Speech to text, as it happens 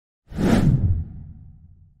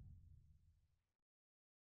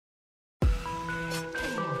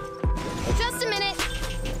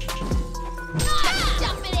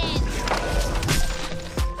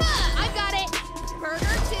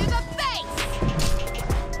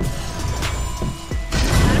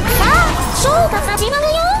が始まるよ。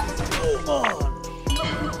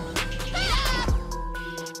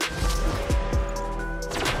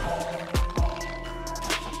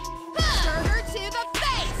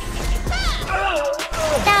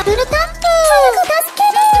ダブルタップ。早く助け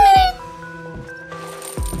て。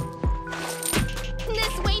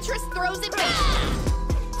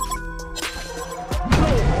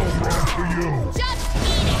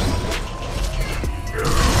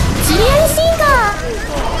シリアルシンガー。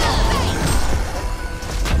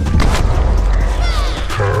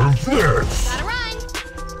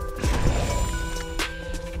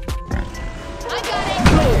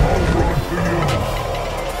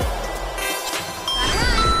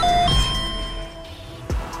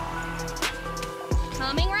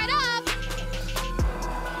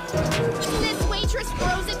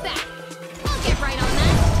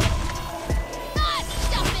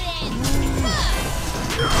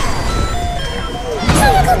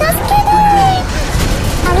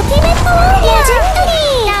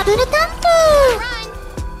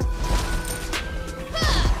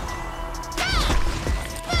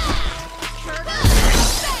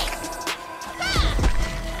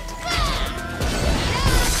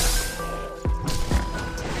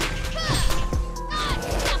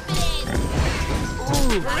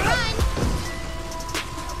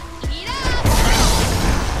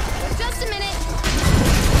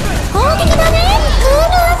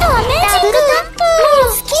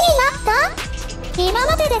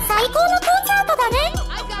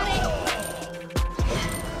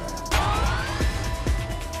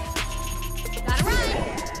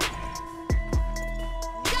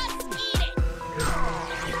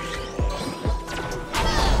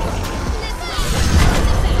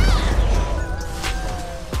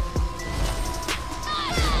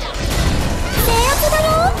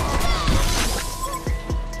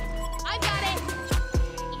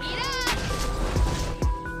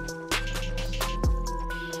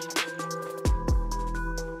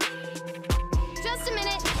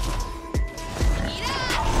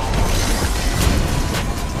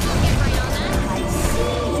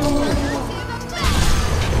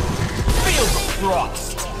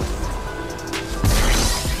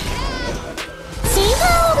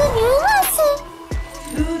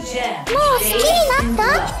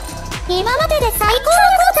今までで最高の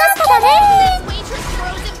コンサートだね。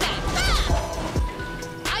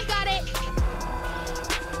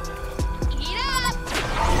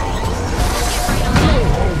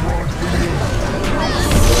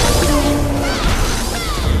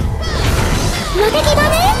無敵だ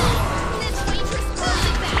ね。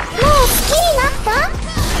もう好きになった？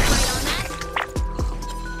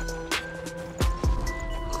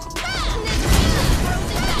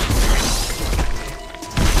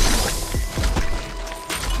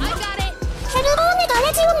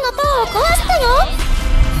壊したよ。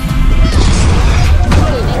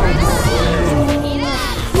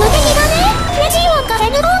無敵だね。レジオンがヘ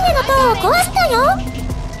ルローネの塔を壊したよ。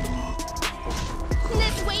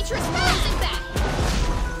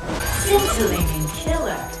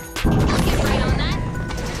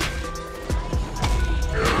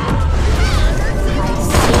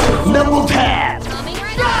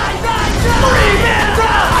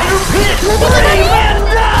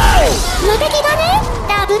無敵だね。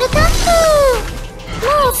ダブルタップ。も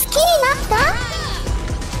う好きになった？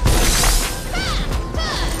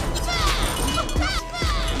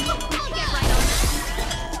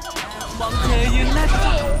มองเธอยืนหน้าจ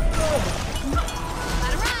อ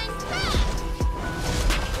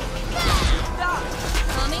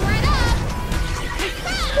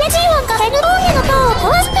レジオンがヘルローネの塔を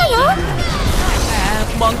壊したよ。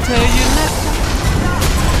มองเธอยืนหน้าจอ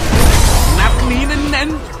นัดนี้เน้น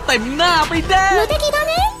ๆเต็มหน้าไปได้無敵だ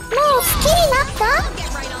ね。もう好きになった？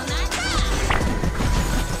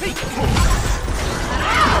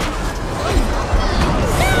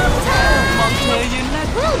มองเธอยืนหน้า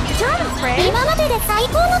จอ今までで最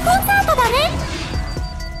高のコンサートだね。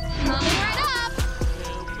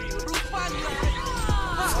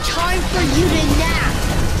Time for you to nap.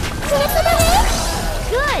 スレスだね。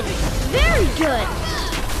Good, very good.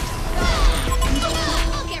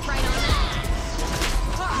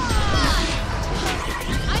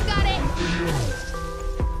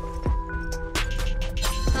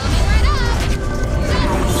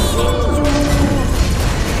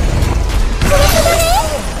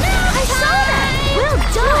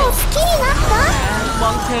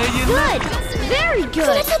 Good, very good. ス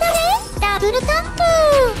レスだね。ダブルタップ。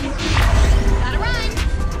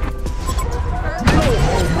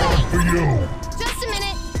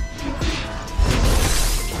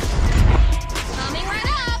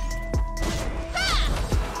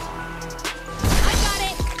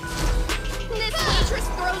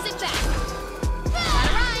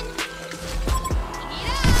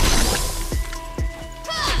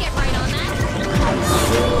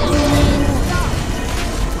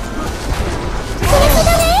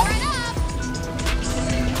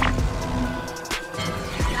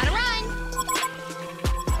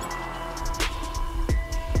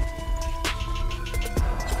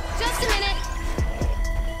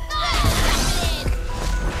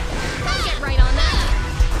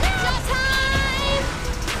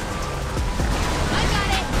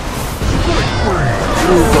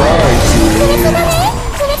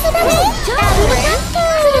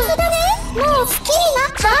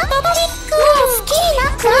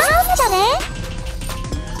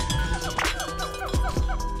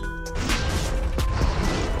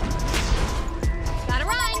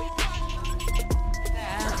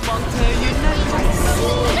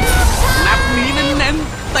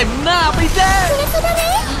เต็มหน้าไปเด้ それそれね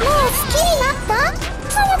もう好きになった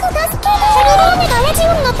早く助けてセルローネがレジ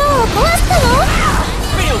オンの塔を壊したよ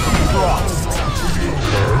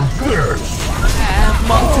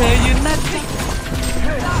มองเธออยู่นะจ๊ะ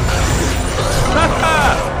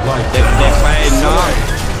เด็กๆไปน้อง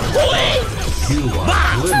บ้า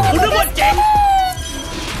คุณนึกว่าเจ๋ง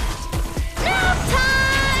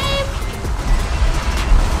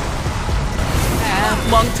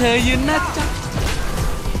มองเธออยู่นะจ๊ะ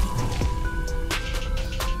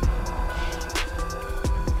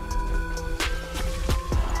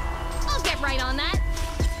I'll get right on that.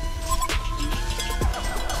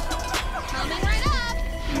 Coming right up.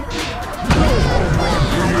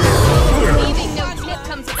 Leaving no tip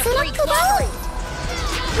comes with a スロ free ックダウ clock. ン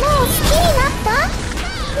もう好きになった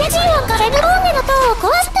レジオンがセルローネの塔を壊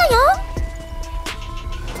したよ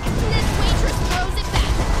This waitress throws it back.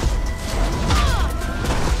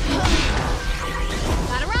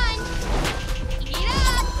 Gotta run. Eat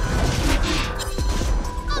up.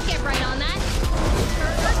 I'll get right on that.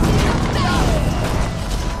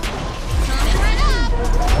 Coming right up.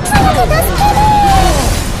 早く助けて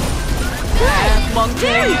มองเธอ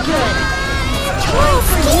อยู่นะ もう好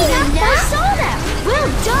きになった I saw that. Well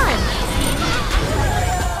done.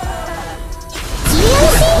 GM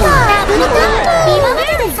シンガーダブルタップ今まで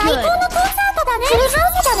で最高のコンサートだねフルハ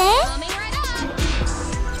ウスだね Coming right up.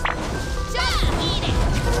 Just eat it.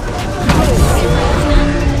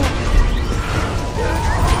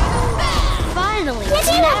 Finally, レ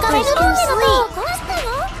ジオンがセルローネの塔を壊したよ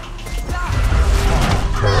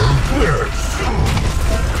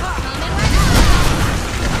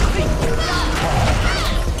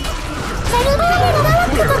セルローネのラワ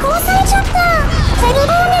ックが壊されちゃったセルロ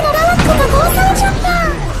ーネのラワックが壊されちゃった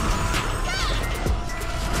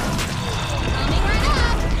Coming right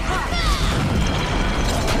up.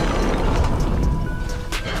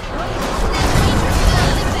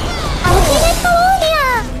 アルティメットウォーリア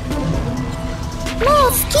ーも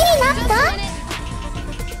う好きになった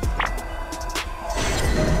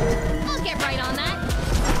I'll get right on that.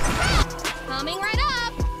 Coming right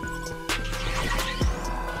up.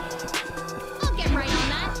 I'll get right on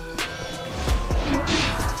that.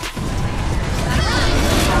 Gotta run.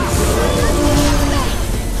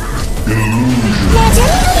 レジェ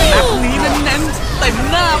ンドリ นัด ー นี้เน้นๆเต็ม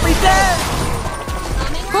หน้าไปเด้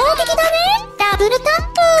Coming 攻 right 撃だねダブルタッ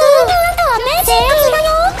プ空の中はメジックだ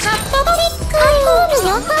よカットトリックアイコール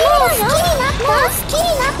よもう好きになった好きに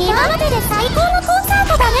なった今までで最高のコンサー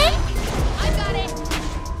トだね I got it.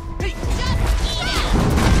 Just eat it.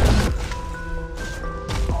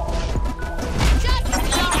 Just eat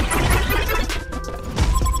it.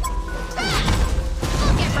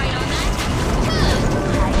 I'll get right on that.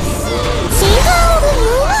 シンガーオブユ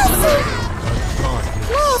ーマース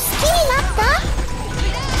もう好きになった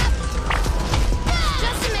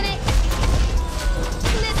Just a minute.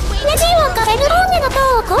 This レ way. ジオンがセルローネの塔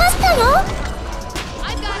を壊したよ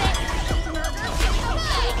I've got it.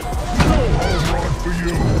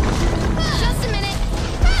 Just a minute.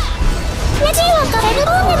 レジオンがセル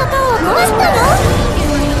ローネの塔を壊したよ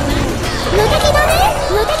無敵だね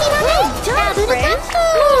無敵だねダブルタップ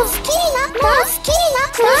もう好きになった好きにな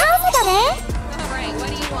ったフルハウスだね All right, what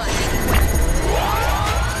do you want?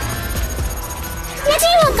 レジ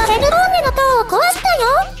オンがセルローネの塔を壊したよ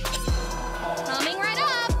Coming right up.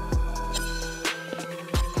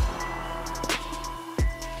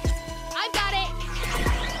 I've got it.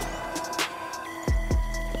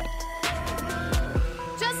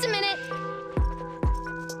 Just a minute.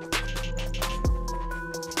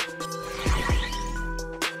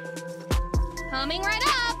 Coming right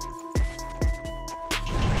up.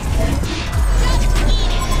 Just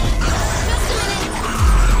eat it. Just a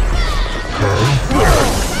minute.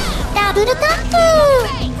 ダブルタップ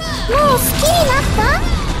もう好きになった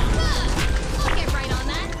I'll get right on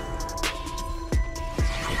that.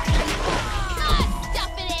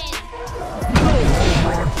 Stuff it in. Just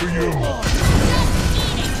eat it.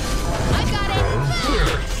 I got it.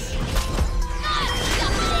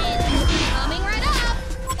 Stuff it in. Coming right up.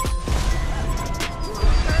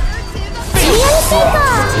 Further to the GM シンガ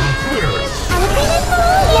ーアルティメットウ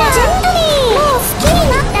ォーリアーレジェンドリーもう好きに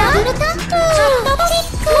なったダブルタップカットトリ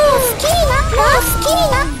ックもう好きになった好きに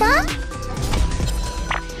なった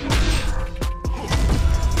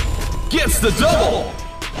Gets the double.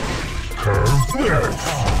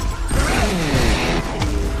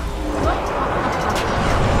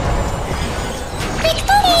 ビク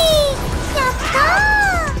トリーやった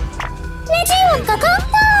ーレジオンが勝っ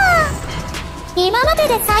た今まで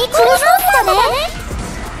で最高のハウスだね